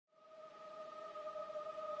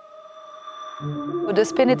The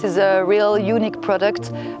SpinIt is a real unique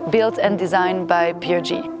product built and designed by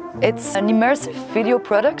PRG. It's an immersive video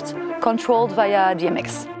product controlled via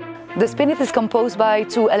DMX. The SpinIt is composed by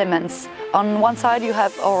two elements. On one side you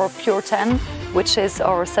have our Pure 10, which is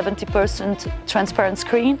our 70% transparent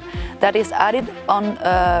screen that is added on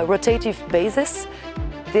a rotative basis.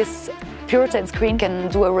 This Pure 10 screen can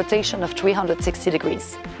do a rotation of 360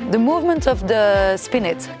 degrees. The movement of the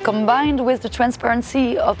SpinIt, combined with the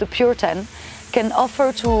transparency of the Pure 10, can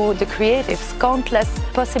offer to the creatives countless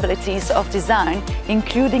possibilities of design,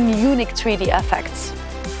 including unique 3D effects.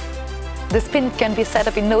 The SpinIt can be set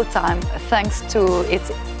up in no time thanks to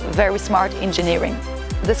its very smart engineering.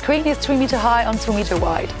 The screen is 3 meters high and 2 meters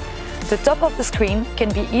wide. The top of the screen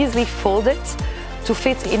can be easily folded to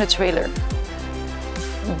fit in a trailer.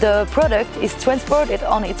 The product is transported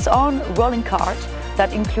on its own rolling cart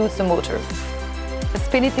that includes the motor. The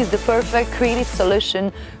SpinIt is the perfect creative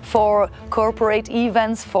solution for corporate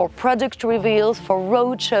events, for product reveals, for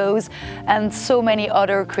road shows, and so many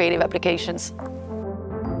other creative applications.